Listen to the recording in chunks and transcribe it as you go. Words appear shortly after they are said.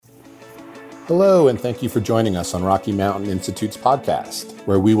Hello, and thank you for joining us on Rocky Mountain Institute's podcast,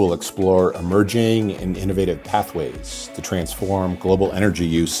 where we will explore emerging and innovative pathways to transform global energy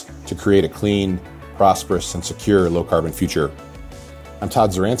use to create a clean, prosperous, and secure low-carbon future. I'm Todd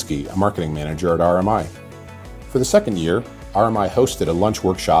Zaransky, a marketing manager at RMI. For the second year, RMI hosted a lunch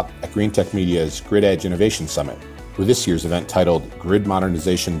workshop at Greentech Media's Grid Edge Innovation Summit, with this year's event titled Grid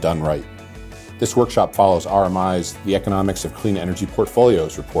Modernization Done Right. This workshop follows RMI's The Economics of Clean Energy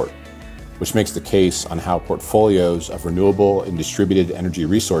Portfolios report, which makes the case on how portfolios of renewable and distributed energy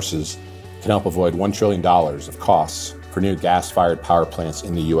resources can help avoid $1 trillion of costs for new gas-fired power plants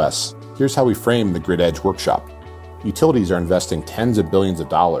in the U.S. Here's how we frame the Grid Edge workshop. Utilities are investing tens of billions of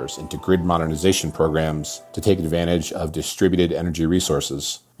dollars into grid modernization programs to take advantage of distributed energy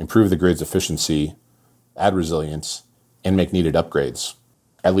resources, improve the grid's efficiency, add resilience, and make needed upgrades.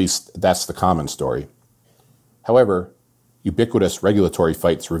 At least that's the common story. However, ubiquitous regulatory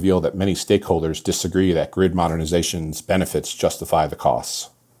fights reveal that many stakeholders disagree that grid modernization's benefits justify the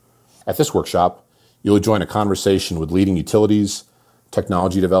costs. At this workshop, you'll join a conversation with leading utilities,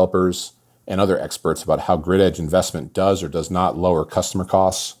 technology developers, and other experts about how grid edge investment does or does not lower customer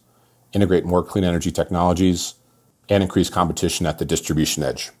costs, integrate more clean energy technologies, and increase competition at the distribution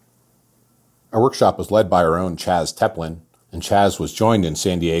edge. Our workshop was led by our own Chaz Teplin, and Chaz was joined in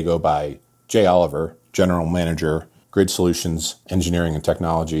San Diego by Jay Oliver, General Manager, Grid Solutions, Engineering and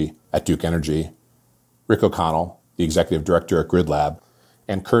Technology at Duke Energy, Rick O'Connell, the Executive Director at Grid Lab,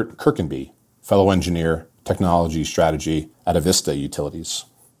 and Kurt Kirkenby, Fellow Engineer, Technology Strategy at Avista Utilities.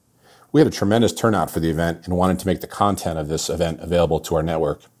 We had a tremendous turnout for the event and wanted to make the content of this event available to our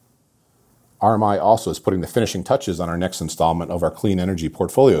network. RMI also is putting the finishing touches on our next installment of our Clean Energy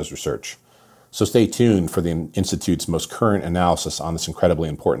Portfolios research, so stay tuned for the Institute's most current analysis on this incredibly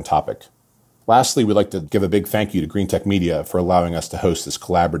important topic. Lastly, we'd like to give a big thank you to Greentech Media for allowing us to host this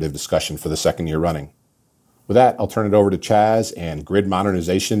collaborative discussion for the second year running. With that, I'll turn it over to Chaz and Grid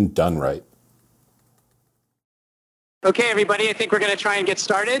Modernization Done Right. Okay, everybody, I think we're going to try and get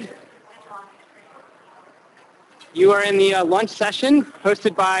started. You are in the lunch session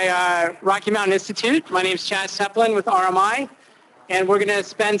hosted by Rocky Mountain Institute. My name is Chaz Teplin with RMI, and we're going to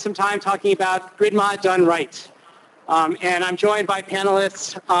spend some time talking about Grid Mod Done Right. And I'm joined by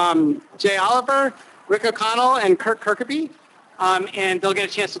panelists Jay Oliver, Rick O'Connell, and Kurt Kirkeby, and they'll get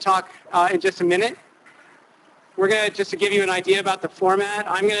a chance to talk in just a minute. We're going to, just to give you an idea about the format,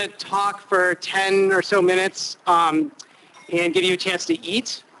 I'm going to talk for 10 or so minutes and give you a chance to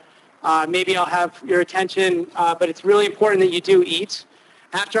eat. Maybe I'll have your attention, but it's really important that you do eat.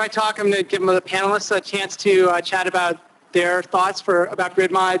 After I talk, I'm going to give the panelists a chance to chat about their thoughts about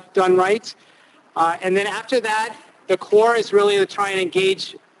Grid Mod Done Right. And then after that, the core is really to try and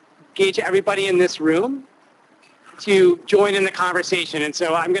engage everybody in this room to join in the conversation. And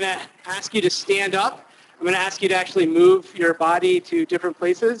so I'm going to ask you to stand up. I'm going to ask you to actually move your body to different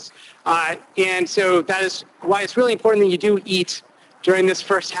places. And so that is why it's really important that you do eat during this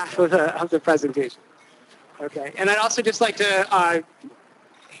first half of the presentation. Okay. And I'd also just like to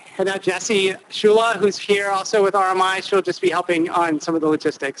head out Jessie Shula, who's here also with RMI. She'll just be helping on some of the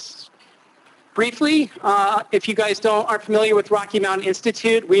logistics. Briefly, if you guys aren't familiar with Rocky Mountain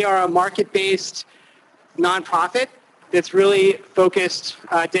Institute, we are a market-based nonprofit that's really focused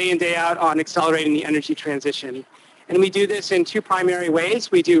day in, day out on accelerating the energy transition. And we do this in two primary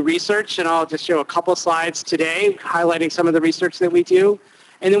ways. We do research, and I'll just show a couple slides today highlighting some of the research that we do.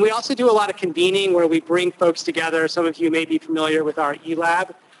 And then we also do a lot of convening where we bring folks together. Some of you may be familiar with our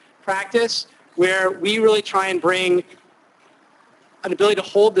eLab practice, where we really try and bring an ability to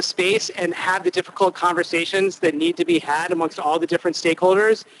hold the space and have the difficult conversations that need to be had amongst all the different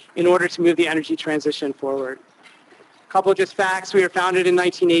stakeholders in order to move the energy transition forward. A couple of just facts. We were founded in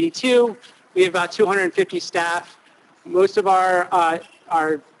 1982. We have about 250 staff. Most of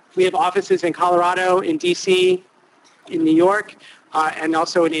we have offices in Colorado, in DC, in New York, and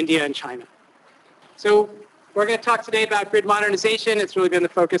also in India and China. So we're going to talk today about grid modernization. It's really been the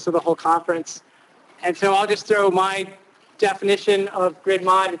focus of the whole conference. And so I'll just throw my definition of grid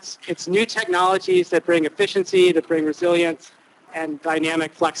mod. It's new technologies that bring efficiency, that bring resilience, and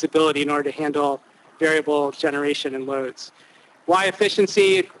dynamic flexibility in order to handle variable generation and loads. Why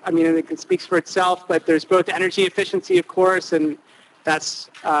efficiency? I mean, it speaks for itself, but there's both energy efficiency, of course, and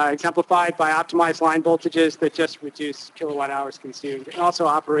that's exemplified by optimized line voltages that just reduce kilowatt hours consumed, and also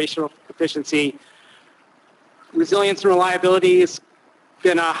operational efficiency. Resilience and reliability is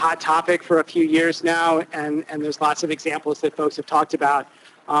been a hot topic for a few years now, and there's lots of examples that folks have talked about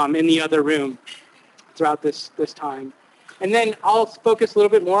in the other room throughout this time. And then I'll focus a little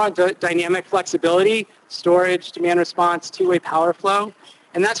bit more on dynamic flexibility, storage, demand response, two-way power flow.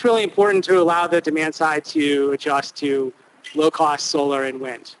 And that's really important to allow the demand side to adjust to low-cost solar and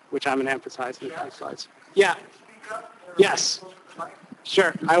wind, which I'm going to emphasize in the next slides. Yeah. Yes.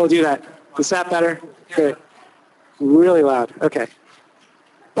 Sure, I will do that. Is that better? Good. Really loud. Okay.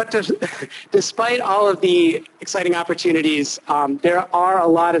 But despite all of the exciting opportunities, there are a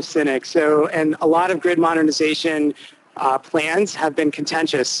lot of cynics. And a lot of grid modernization plans have been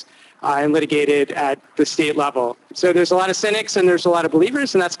contentious and litigated at the state level. So there's a lot of cynics and there's a lot of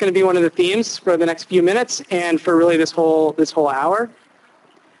believers, and that's going to be one of the themes for the next few minutes and for really this whole hour.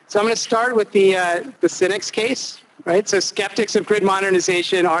 So I'm going to start with the cynics case, right? So skeptics of grid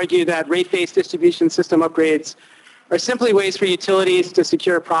modernization argue that rate-based distribution system upgrades are simply ways for utilities to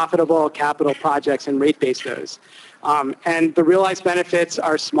secure profitable capital projects and rate-base those. And the realized benefits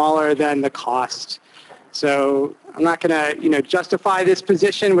are smaller than the cost. So I'm not going to, justify this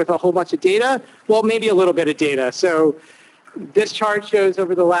position with a whole bunch of data. Well, maybe a little bit of data. So this chart shows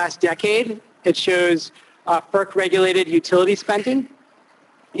over the last decade, it shows FERC-regulated utility spending.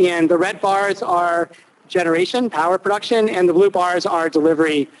 And the red bars are generation, power production, and the blue bars are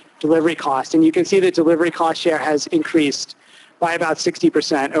delivery cost. And you can see the delivery cost share has increased by about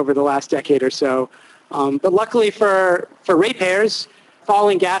 60% over the last decade or so. But luckily for ratepayers,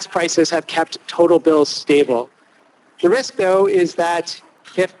 falling gas prices have kept total bills stable. The risk, though, is that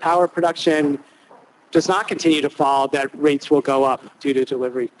if power production does not continue to fall, that rates will go up due to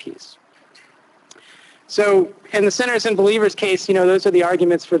delivery piece. So in the sinners and believers case, those are the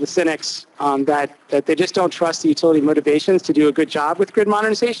arguments for the cynics, that they just don't trust the utility motivations to do a good job with grid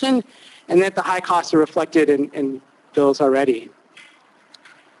modernization, and that the high costs are reflected in bills already.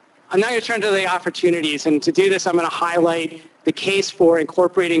 I'm now going to turn to the opportunities, and to do this, I'm going to highlight the case for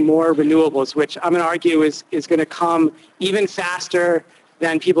incorporating more renewables, which I'm going to argue is going to come even faster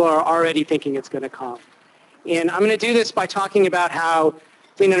than people are already thinking it's going to come. And I'm going to do this by talking about how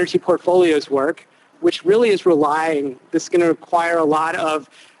clean energy portfolios work, which really is this is going to require a lot of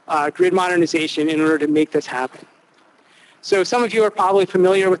grid modernization in order to make this happen. So some of you are probably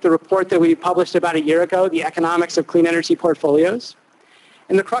familiar with the report that we published about a year ago, The Economics of Clean Energy Portfolios.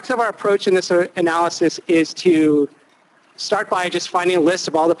 And the crux of our approach in this analysis is to start by just finding a list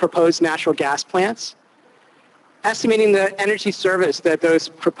of all the proposed natural gas plants, estimating the energy service that those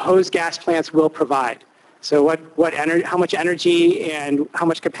proposed gas plants will provide. So how much energy and how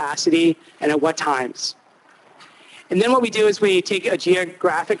much capacity and at what times. And then what we do is we take a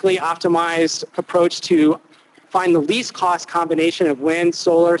geographically optimized approach to find the least cost combination of wind,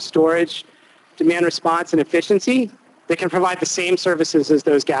 solar, storage, demand response, and efficiency that can provide the same services as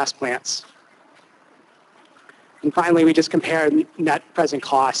those gas plants. And finally, we just compare net present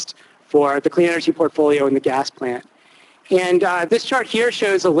cost for the clean energy portfolio and the gas plant. And this chart here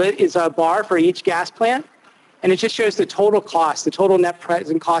shows is a bar for each gas plant, and it just shows the total cost, the total net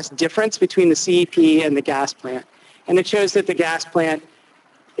present cost difference between the CEP and the gas plant. And it shows that the gas plant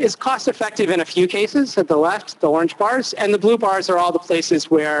is cost effective in a few cases at the left, the orange bars, and the blue bars are all the places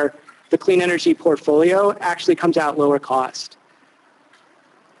where the clean energy portfolio actually comes out lower cost.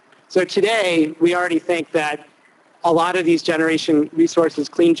 So today, we already think that a lot of these generation resources,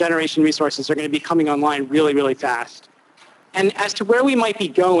 clean generation resources, are going to be coming online really, really fast. And as to where we might be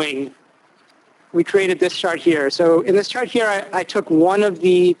going, we created this chart here. So in this chart here, I took one of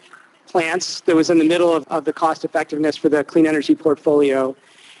the plants that was in the middle of the cost effectiveness for the clean energy portfolio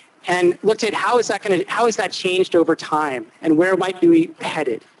and looked at how is that changed over time and where might we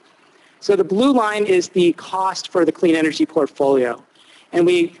headed. So the blue line is the cost for the clean energy portfolio. And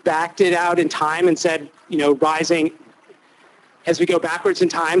we backed it out in time and said, rising as we go backwards in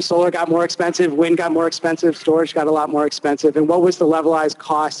time, solar got more expensive, wind got more expensive, storage got a lot more expensive. And what was the levelized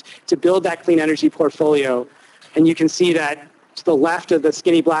cost to build that clean energy portfolio? And you can see that to the left of the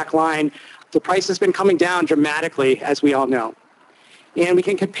skinny black line, the price has been coming down dramatically, as we all know. And we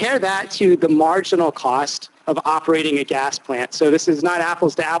can compare that to the marginal cost of operating a gas plant. So this is not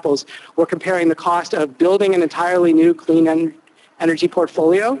apples to apples. We're comparing the cost of building an entirely new clean energy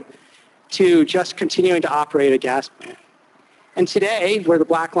portfolio to just continuing to operate a gas plant. And today, where the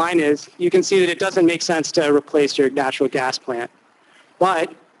black line is, you can see that it doesn't make sense to replace your natural gas plant.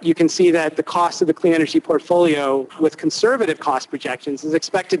 But you can see that the cost of the clean energy portfolio with conservative cost projections is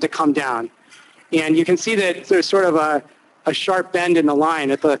expected to come down. And you can see that there's sort of a sharp bend in the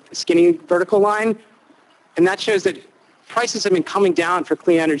line at the skinny vertical line. And that shows that prices have been coming down for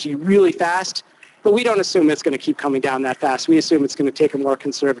clean energy really fast, but we don't assume it's going to keep coming down that fast. We assume it's going to take a more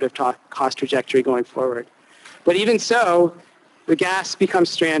conservative cost trajectory going forward. But even so, the gas becomes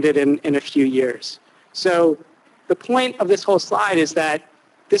stranded in a few years. So the point of this whole slide is that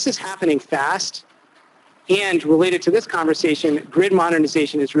this is happening fast, And related to this conversation, grid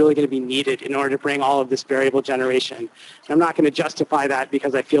modernization is really going to be needed in order to bring all of this variable generation. And I'm not going to justify that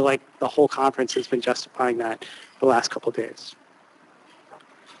because I feel like the whole conference has been justifying that the last couple of days.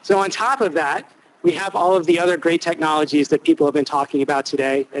 So on top of that, we have all of the other great technologies that people have been talking about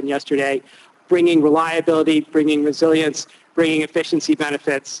today and yesterday, bringing reliability, bringing resilience, bringing efficiency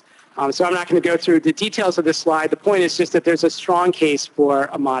benefits. So I'm not going to go through the details of this slide. The point is just that there's a strong case for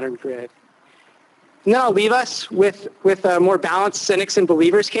a modern grid. And then I'll leave us with a more balanced cynics and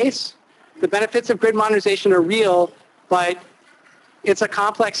believers case. The benefits of grid modernization are real, but it's a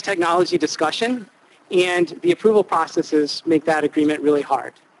complex technology discussion, and the approval processes make that agreement really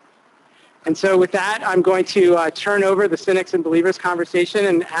hard. And so with that, I'm going to turn over the cynics and believers conversation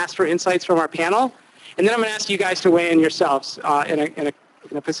and ask for insights from our panel. And then I'm going to ask you guys to weigh in yourselves in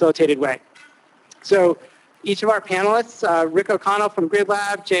a facilitated way. So each of our panelists, Rick O'Connell from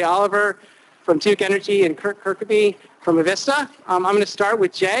GridLab, Jay Oliver from Duke Energy, and Kurt Kirkby from Avista. I'm going to start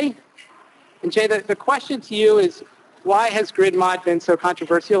with Jay. And Jay, the question to you is, why has grid mod been so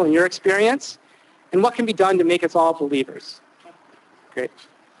controversial in your experience? And what can be done to make us all believers? Great.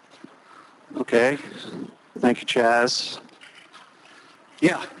 Okay. Thank you, Chaz.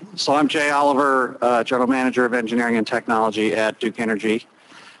 Yeah, so I'm Jay Oliver, General Manager of Engineering and Technology at Duke Energy.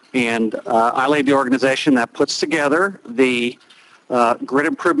 And I lead the organization that puts together the grid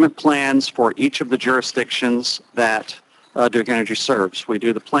improvement plans for each of the jurisdictions that Duke Energy serves. We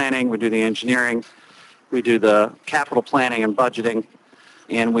do the planning, we do the engineering, we do the capital planning and budgeting,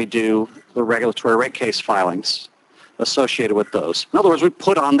 and we do the regulatory rate case filings associated with those. In other words, we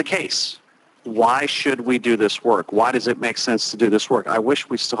put on the case. Why should we do this work? Why does it make sense to do this work? I wish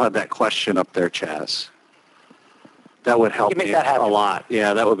we still had that question up there, Chaz. That would help me a lot.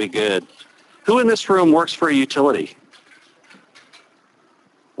 Yeah, that would be good. Who in this room works for a utility?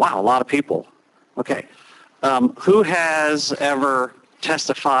 Wow, a lot of people. Okay. Who has ever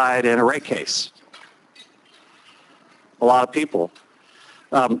testified in a rate case? A lot of people.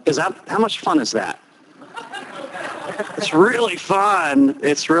 How much fun is that? It's really fun.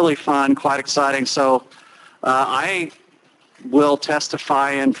 It's really fun, quite exciting. So I will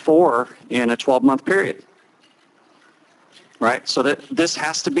testify in 4 in a 12-month period. Right? So that this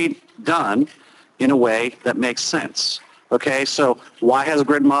has to be done in a way that makes sense. Okay, so why has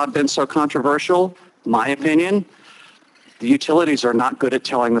grid mod been so controversial? My opinion, the utilities are not good at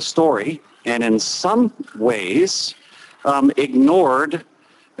telling the story, and in some ways ignored,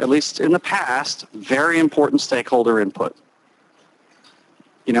 at least in the past, very important stakeholder input.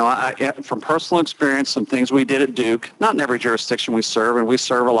 You know, from personal experience, some things we did at Duke, not in every jurisdiction we serve, and we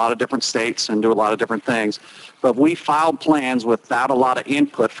serve a lot of different states and do a lot of different things, but we filed plans without a lot of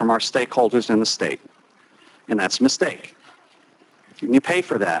input from our stakeholders in the state, and that's a mistake. And you pay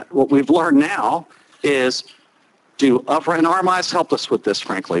for that. What we've learned now is do upfront, and RMI's helped us with this,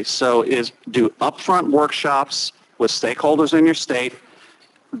 frankly, so is do upfront workshops with stakeholders in your state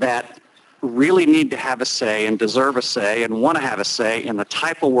that really need to have a say and deserve a say and want to have a say in the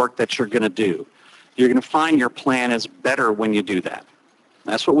type of work that you're going to do. You're going to find your plan is better when you do that.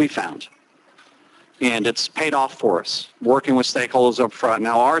 That's what we found. And it's paid off for us, working with stakeholders up front.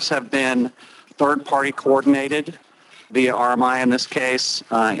 Now, ours have been third-party coordinated via RMI in this case.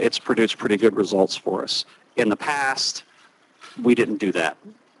 It's produced pretty good results for us. In the past, we didn't do that.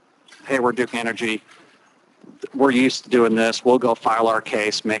 Hey, we're Duke Energy. We're used to doing this. We'll go file our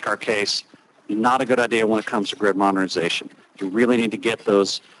case, make our case. Not a good idea when it comes to grid modernization. You really need to get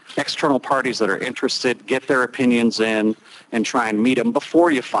those external parties that are interested, get their opinions in, and try and meet them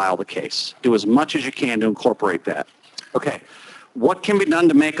before you file the case. Do as much as you can to incorporate that. Okay, what can be done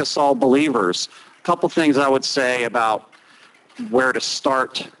to make us all believers? A couple things I would say about where to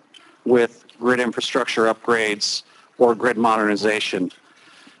start with grid infrastructure upgrades or grid modernization.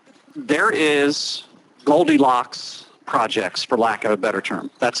 There is Goldilocks projects, for lack of a better term.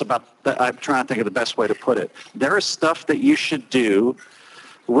 I'm trying to think of the best way to put it. There is stuff that you should do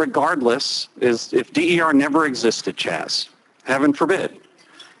regardless, is if DER never existed, Chaz, heaven forbid.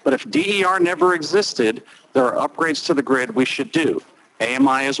 But if DER never existed, there are upgrades to the grid we should do.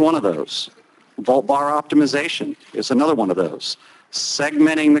 AMI is one of those. Volt bar optimization is another one of those.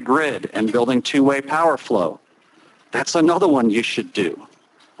 Segmenting the grid and building two-way power flow. That's another one you should do.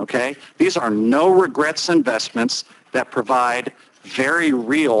 Okay? These are no regrets investments that provide very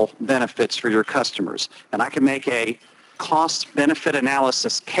real benefits for your customers. And I can make a cost-benefit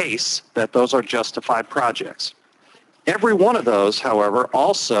analysis case that those are justified projects. Every one of those, however,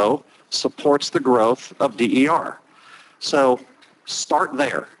 also supports the growth of DER. So start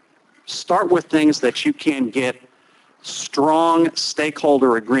there. Start with things that you can get strong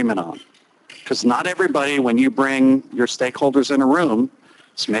stakeholder agreement on. Because not everybody, when you bring your stakeholders in a room,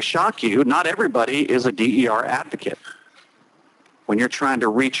 this may shock you, not everybody is a DER advocate. When you're trying to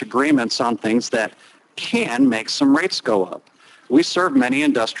reach agreements on things that can make some rates go up. We serve many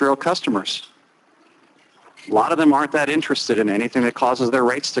industrial customers. A lot of them aren't that interested in anything that causes their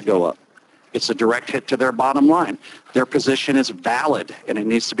rates to go up. It's a direct hit to their bottom line. Their position is valid, and it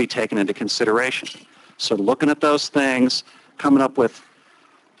needs to be taken into consideration. So looking at those things, coming up with,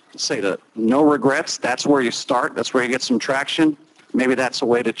 say, the no regrets, that's where you start. That's where you get some traction. Maybe that's a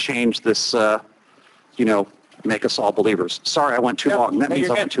way to change this, make us all believers. Sorry, I went too long. That means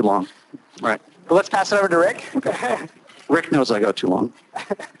I went too long. Right. Well, let's pass it over to Rick. Okay. Rick knows I go too long.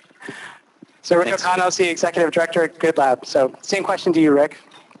 So Rick O'Connell is the Executive Director at GridLab. So same question to you, Rick.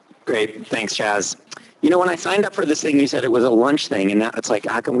 Great. Thanks, Chaz. When I signed up for this thing, you said it was a lunch thing, and now it's like,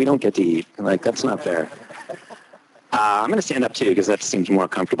 how come we don't get to eat? Like, that's not fair. I'm going to stand up, too, because that seems more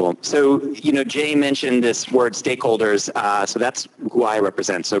comfortable. So, Jay mentioned this word stakeholders, so that's who I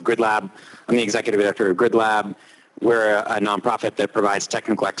represent. So GridLab, I'm the Executive Director of GridLab. We're a nonprofit that provides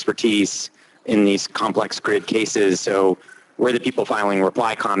technical expertise in these complex grid cases. So we're the people filing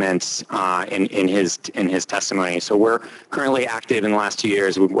reply comments in his testimony. So we're currently active in the last 2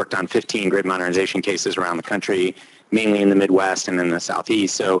 years. We've worked on 15 grid modernization cases around the country, mainly in the Midwest and in the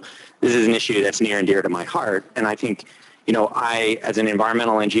Southeast. So this is an issue that's near and dear to my heart. And I think, I, as an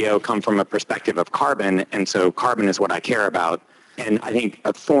environmental NGO, come from a perspective of carbon. And so carbon is what I care about. And I think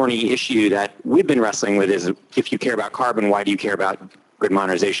a thorny issue that we've been wrestling with is, if you care about carbon, why do you care about grid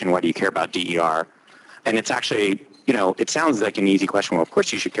modernization? Why do you care about DER? And it's actually, it sounds like an easy question. Well, of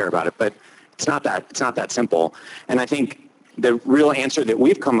course you should care about it, but it's not that simple. And I think the real answer that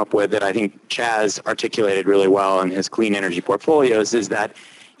we've come up with, that I think Chaz articulated really well in his clean energy portfolios, is that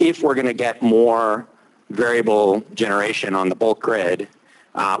if we're going to get more variable generation on the bulk grid,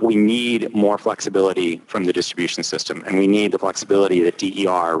 we need more flexibility from the distribution system, and we need the flexibility that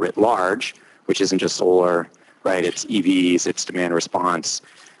DER writ large, which isn't just solar, right? It's EVs, it's demand response,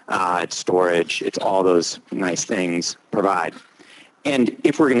 it's storage, it's all those nice things provide. And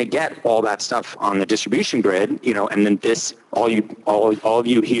if we're going to get all that stuff on the distribution grid, and then this, all of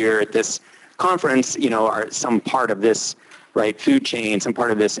you here at this conference, are some part of this, right, food chain, some part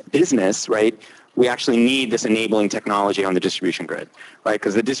of this business, right? We actually need this enabling technology on the distribution grid, right?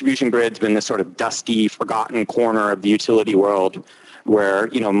 Because the distribution grid's been this sort of dusty, forgotten corner of the utility world where,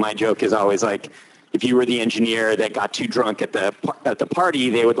 my joke is always like, if you were the engineer that got too drunk at the party,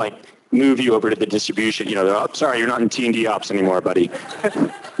 they would move you over to the distribution. Oh, sorry, you're not in T&D ops anymore, buddy. You're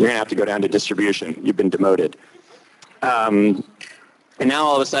going to have to go down to distribution. You've been demoted. And now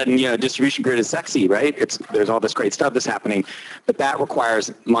all of a sudden, distribution grid is sexy, right? There's all this great stuff that's happening, but that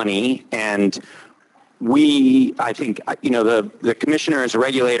requires money. And I think, the commissioners,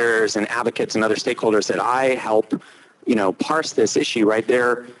 regulators, and advocates and other stakeholders that I help, parse this issue, right?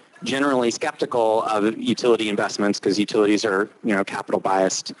 They're generally skeptical of utility investments because utilities are, capital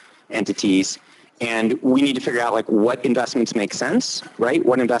biased entities. And we need to figure out what investments make sense, right?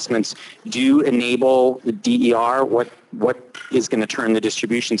 What investments do enable the DER? What is going to turn the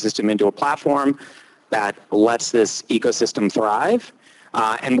distribution system into a platform that lets this ecosystem thrive?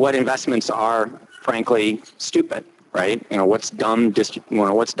 And what investments are, frankly, stupid, right? What's dumb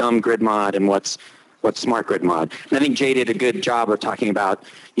what's dumb grid mod and what's smart grid mod? And I think Jay did a good job of talking about,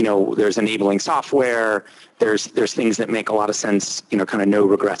 there's enabling software, there's things that make a lot of sense, kind of no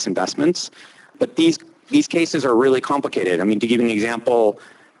regrets investments. But these cases are really complicated. I mean, to give you an example,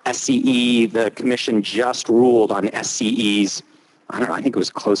 SCE, the commission just ruled on SCE's, I think it was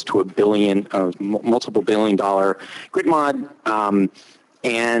close to multiple $1 billion grid mod.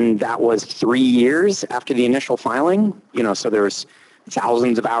 And that was 3 years after the initial filing. So there was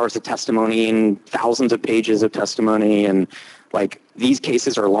thousands of hours of testimony and thousands of pages of testimony. And these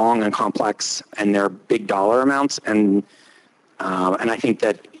cases are long and complex and they're big dollar amounts. And I think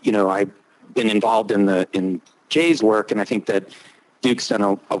that, I've been involved in Jay's work, and I think that Duke's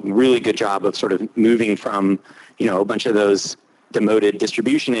done a really good job of sort of moving from, a bunch of those demoted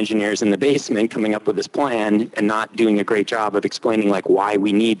distribution engineers in the basement coming up with this plan and not doing a great job of explaining why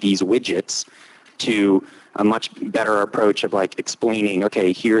we need these widgets, to a much better approach of explaining,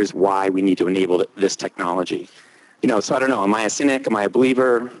 okay, here's why we need to enable this technology. So I don't know, am I a cynic? Am I a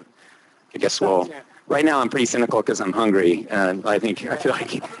believer? I guess, well, right now I'm pretty cynical because I'm hungry, and I feel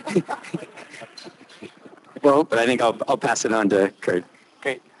like well, but I think I'll pass it on to Kurt.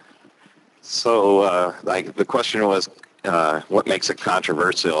 Great. So, the question was, what makes it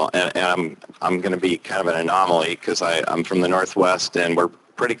controversial? And I'm going to be kind of an anomaly because I'm from the Northwest, and we're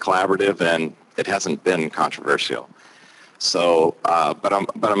pretty collaborative, and it hasn't been controversial. So, but I'm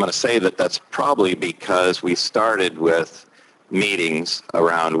going to say that that's probably because we started with meetings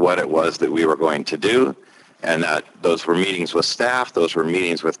around what it was that we were going to do, and that those were meetings with staff, those were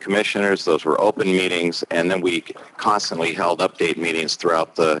meetings with commissioners, those were open meetings, and then we constantly held update meetings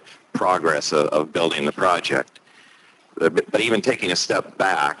throughout the progress of building the project. But even taking a step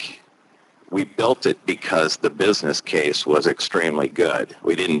back, we built it because the business case was extremely good.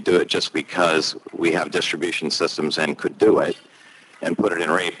 We didn't do it just because we have distribution systems and could do it and put it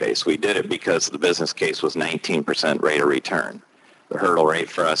in rate base. We did it because the business case was 19% rate of return. The hurdle rate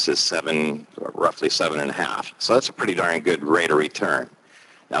for us is roughly 7.5. So that's a pretty darn good rate of return.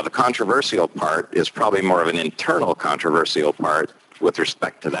 Now the controversial part is probably more of an internal controversial part with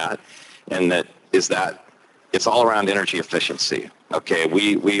respect to that, and that it's all around energy efficiency. Okay,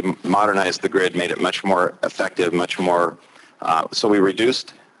 we modernized the grid, made it much more effective, much more, so we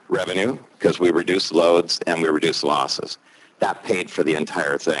reduced revenue because we reduced loads and we reduced losses. That paid for the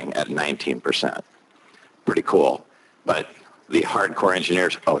entire thing at 19%. Pretty cool. But the hardcore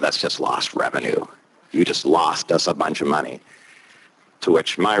engineers, oh, that's just lost revenue. You just lost us a bunch of money. To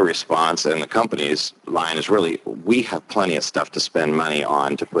which my response and the company's line is really, we have plenty of stuff to spend money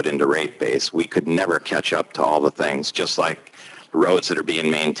on to put into rate base. We could never catch up to all the things, just like roads that are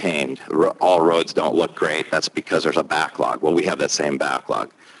being maintained. All roads don't look great. That's because there's a backlog. Well, we have that same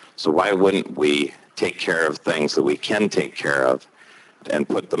backlog. So why wouldn't we take care of things that we can take care of and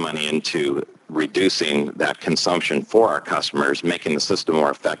put the money into reducing that consumption for our customers, making the system more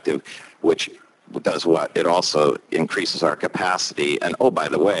effective, which does what? It also increases our capacity. And oh, by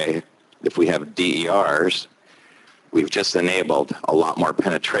the way, if we have DERs, we've just enabled a lot more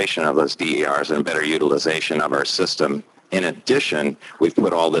penetration of those DERs and better utilization of our system. In addition, we've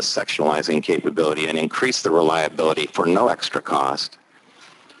put all this sectionalizing capability and increased the reliability for no extra cost.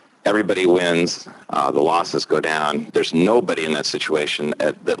 Everybody wins. The losses go down. There's nobody in that situation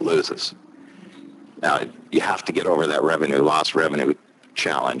that loses. Now, you have to get over that lost revenue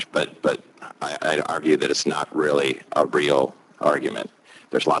challenge, but I'd argue that it's not really a real argument.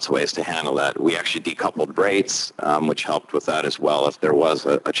 There's lots of ways to handle that. We actually decoupled rates, which helped with that as well if there was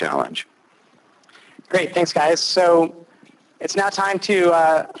a challenge. Great, thanks guys. So it's now time to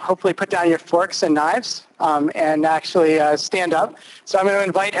hopefully put down your forks and knives and actually stand up. So I'm going to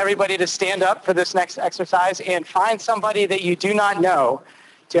invite everybody to stand up for this next exercise and find somebody that you do not know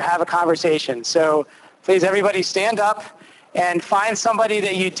to have a conversation. So please everybody stand up and find somebody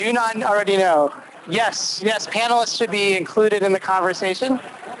that you do not already know. Yes, panelists should be included in the conversation.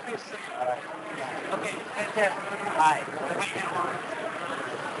 Hi.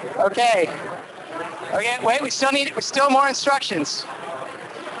 Okay, wait, we still more instructions.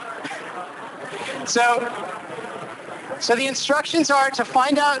 So the instructions are to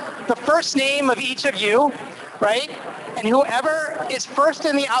find out the first name of each of you, right? And whoever is first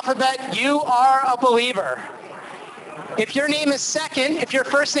in the alphabet, you are a believer. If your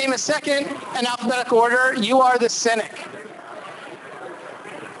first name is second in alphabetical order, you are the cynic.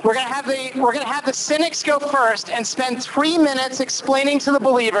 We're gonna have the cynics go first and spend 3 minutes explaining to the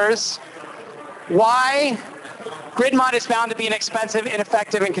believers why grid mod is bound to be an expensive,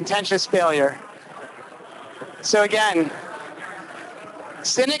 ineffective, and contentious failure. So again,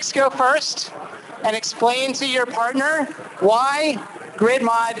 cynics go first and explain to your partner why grid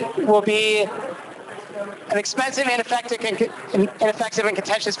mod will be an expensive, ineffective, and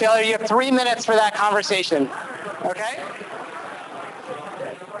contentious failure. You have 3 minutes for that conversation. Okay?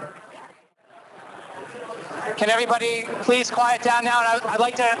 Can everybody please quiet down now? And I'd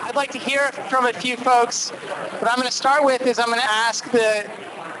like to hear from a few folks. What I'm going to start with is I'm going to ask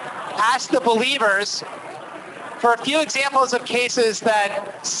the believers for a few examples of cases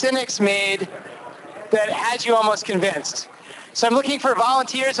that cynics made that had you almost convinced. So I'm looking for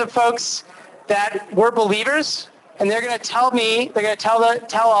volunteers of folks that were believers, and they're going to tell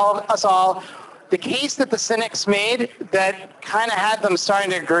us all the case that the cynics made that kind of had them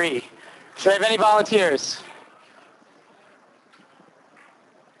starting to agree. Should I have any volunteers?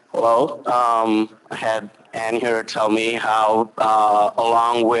 Hello. I had Ann here tell me how,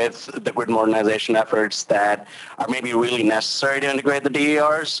 along with the grid modernization efforts that are maybe really necessary to integrate the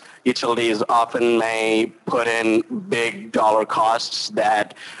DERs, utilities often may put in big dollar costs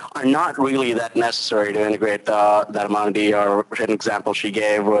that are not really that necessary to integrate that amount of DER. An example she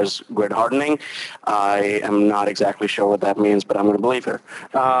gave was grid hardening. I am not exactly sure what that means, but I'm going to believe her.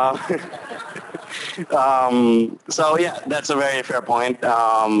 So yeah, that's a very fair point,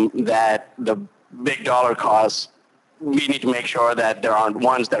 that the big dollar costs, we need to make sure that there aren't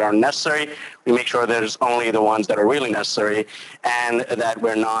ones that are necessary. We make sure there's only the ones that are really necessary, and that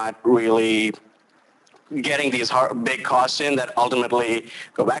we're not really getting these big costs in that ultimately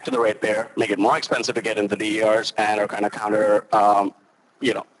go back to the ratepayer, make it more expensive to get into the DERs, and are kind of counter,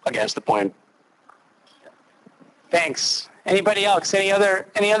 against the point. Thanks. Anybody else? Any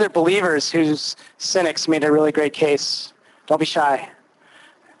other believers whose cynics made a really great case? Don't be shy.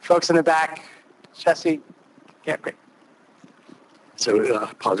 Folks in the back. Jesse? Yeah, great. So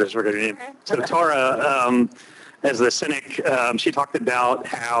apologize for getting your name. So Tara, as the cynic, she talked about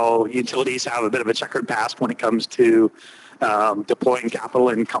how utilities have a bit of a checkered past when it comes to deploying capital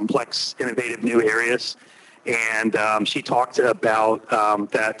in complex, innovative new areas. And she talked about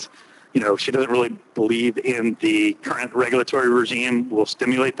that, she doesn't really believe in the current regulatory regime will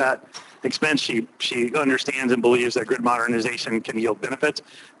stimulate that expense. She understands and believes that grid modernization can yield benefits,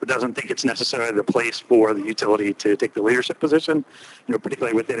 but doesn't think it's necessarily the place for the utility to take the leadership position,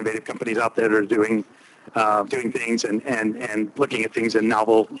 particularly with innovative companies out there that are doing things and looking at things in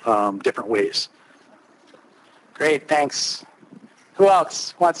novel, different ways. Great, thanks. Who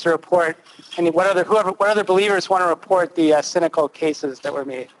else wants to report? What other believers want to report the cynical cases that were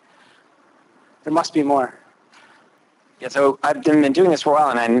made? There must be more. Yeah, so I've been doing this for a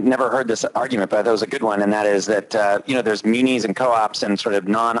while, and I never heard this argument, but I thought it was a good one, and that is that, there's munis and co-ops and sort of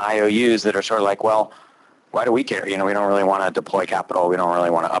non-IOUs that are sort of like, well, why do we care? We don't really want to deploy capital. We don't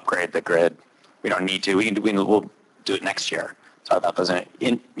really want to upgrade the grid. We don't need to. We'll do it next year. So I thought that was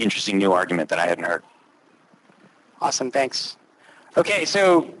an interesting new argument that I hadn't heard. Awesome, thanks. Okay,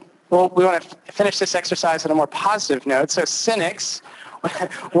 so we want to finish this exercise on a more positive note. So cynics,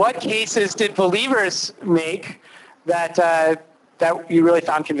 what cases did believers make that you really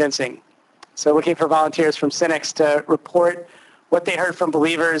found convincing? So looking for volunteers from cynics to report what they heard from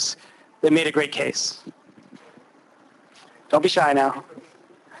believers that made a great case. Don't be shy now.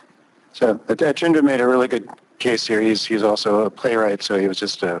 So Attrinder made a really good case here. He's also a playwright, so he was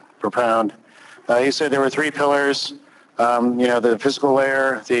just profound. He said there were three pillars, the physical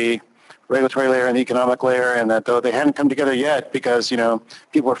layer, the regulatory layer, and the economic layer, and that though they hadn't come together yet because,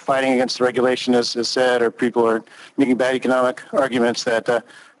 people are fighting against the regulation, as said, or people are making bad economic arguments, that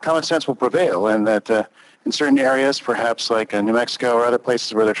common sense will prevail, and that in certain areas, perhaps like New Mexico or other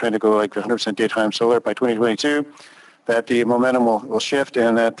places where they're trying to go like 100% daytime solar by 2022, that the momentum will shift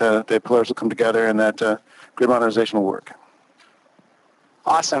and that the pillars will come together and that grid modernization will work.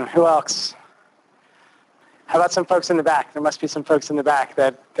 Awesome. Who else? How about some folks in the back? There must be some folks in the back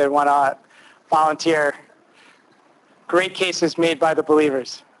that want to volunteer. Great cases made by the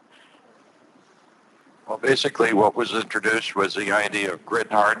believers. Well, basically what was introduced was the idea of grid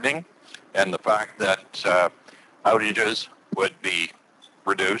hardening and the fact that outages would be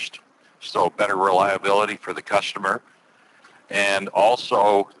reduced, so better reliability for the customer, and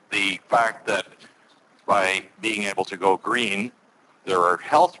also the fact that by being able to go green, there are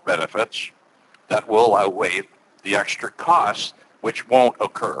health benefits that will outweigh the extra costs, which won't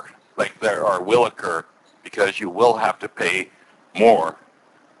occur, will occur, because you will have to pay more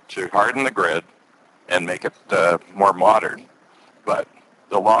to harden the grid and make it more modern. But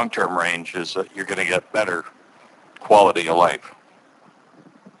the long-term range is that you're going to get better quality of life.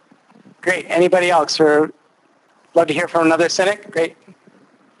 Great. Anybody else? Or love to hear from another cynic? Great.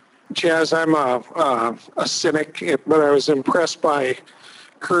 Chaz, I'm a cynic, but I was impressed by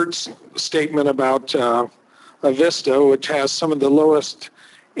Kurt's statement about Avista, which has some of the lowest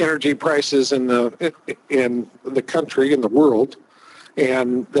energy prices in the country, in the world,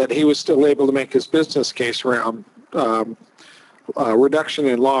 and that he was still able to make his business case around reduction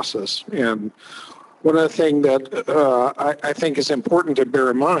in losses. And one other thing that I think is important to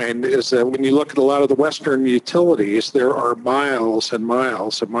bear in mind is that when you look at a lot of the Western utilities, there are miles and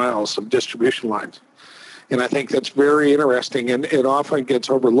miles and miles of distribution lines. And I think that's very interesting, and it often gets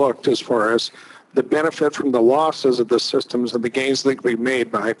overlooked as far as the benefit from the losses of the systems and the gains that we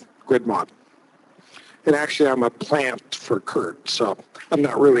made by grid mod. And actually, I'm a plant for Kurt, so I'm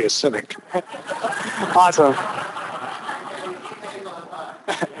not really a cynic. Awesome.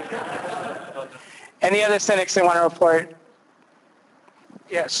 Any other cynics that want to report?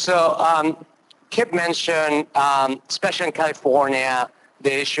 Yeah, so Kip mentioned, especially in California,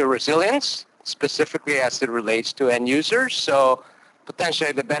 the issue of resilience, specifically as it relates to end users. So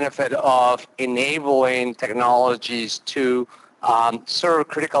potentially the benefit of enabling technologies to serve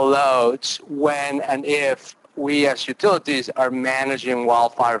critical loads when and if we as utilities are managing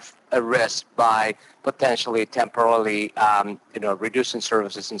wildfire risk by potentially temporarily reducing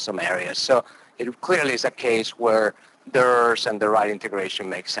services in some areas. So it clearly is a case where DERS and the right integration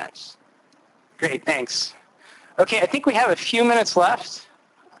makes sense. Great, thanks. Okay, I think we have a few minutes left.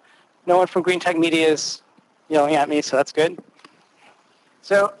 No one from Green Tech Media is yelling at me, so that's good.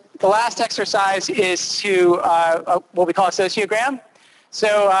 So the last exercise is to what we call a sociogram.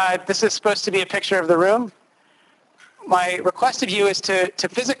 So this is supposed to be a picture of the room. My request of you is to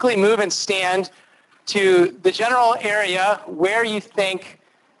physically move and stand to the general area where you think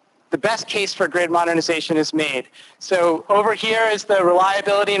the best case for grid modernization is made. So over here is the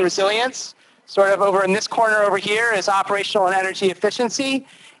reliability and resilience. Sort of over in this corner over here is operational and energy efficiency.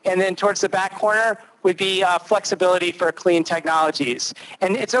 And then towards the back corner would be flexibility for clean technologies.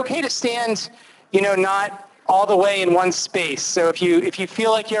 And it's okay to stand, not all the way in one space. So if you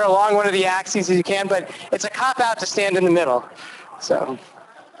feel like you're along one of the axes, you can, but it's a cop-out to stand in the middle. So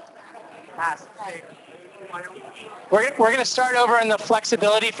we're going to start over in the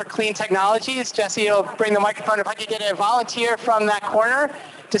flexibility for clean technologies. Jesse will bring the microphone. If I could get a volunteer from that corner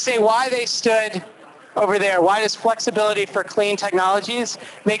to say why they stood over there. Why does flexibility for clean technologies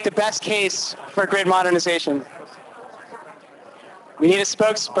make the best case for grid modernization? We need a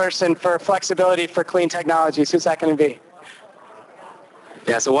spokesperson for flexibility for clean technologies. Who's that going to be?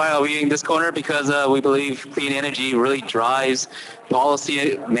 Yeah, so why are we in this corner? Because we believe clean energy really drives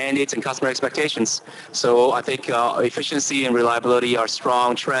policy mandates and customer expectations. So I think efficiency and reliability are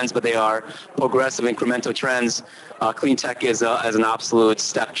strong trends, but they are progressive incremental trends. Clean tech is an absolute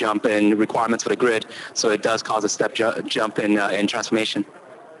step jump in requirements for the grid, so it does cause a step jump in transformation.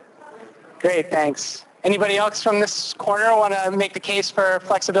 Great, thanks. Anybody else from this corner want to make the case for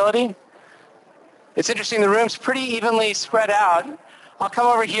flexibility? It's interesting, the room's pretty evenly spread out. I'll come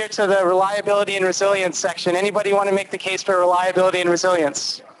over here to the reliability and resilience section. Anybody want to make the case for reliability and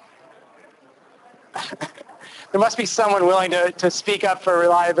resilience? There must be someone willing to speak up for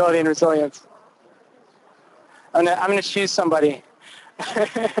reliability and resilience. I'm going to choose somebody. All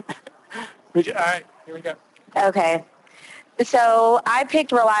right, here we go. Okay. So I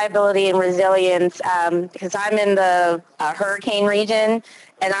picked reliability and resilience because I'm in the hurricane region,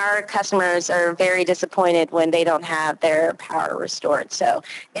 and our customers are very disappointed when they don't have their power restored. So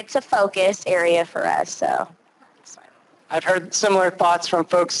it's a focus area for us. So it's fine. I've heard similar thoughts from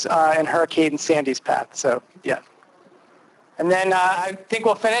folks in Hurricane Sandy's path. So yeah. And then I think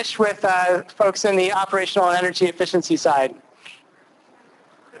we'll finish with folks in the operational and energy efficiency side.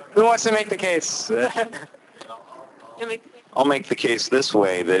 Who wants to make the case? I'll make the case this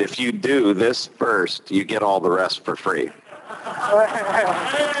way, that if you do this first, you get all the rest for free.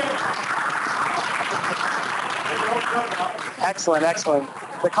 Excellent, excellent.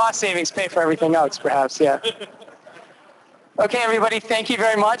 The cost savings pay for everything else, perhaps, yeah. Okay, everybody, thank you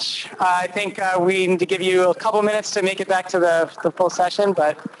very much. I think we need to give you a couple minutes to make it back to the full session,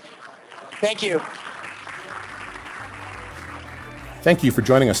 but thank you. Thank you for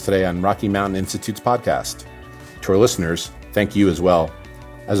joining us today on Rocky Mountain Institute's podcast. To our listeners, thank you as well.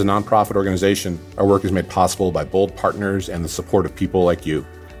 As a nonprofit organization, our work is made possible by bold partners and the support of people like you.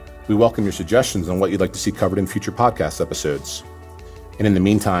 We welcome your suggestions on what you'd like to see covered in future podcast episodes. And in the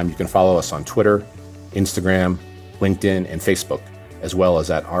meantime, you can follow us on Twitter, Instagram, LinkedIn, and Facebook, as well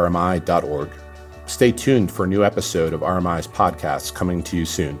as at rmi.org. Stay tuned for a new episode of RMI's podcasts coming to you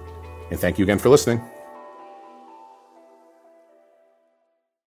soon. And thank you again for listening.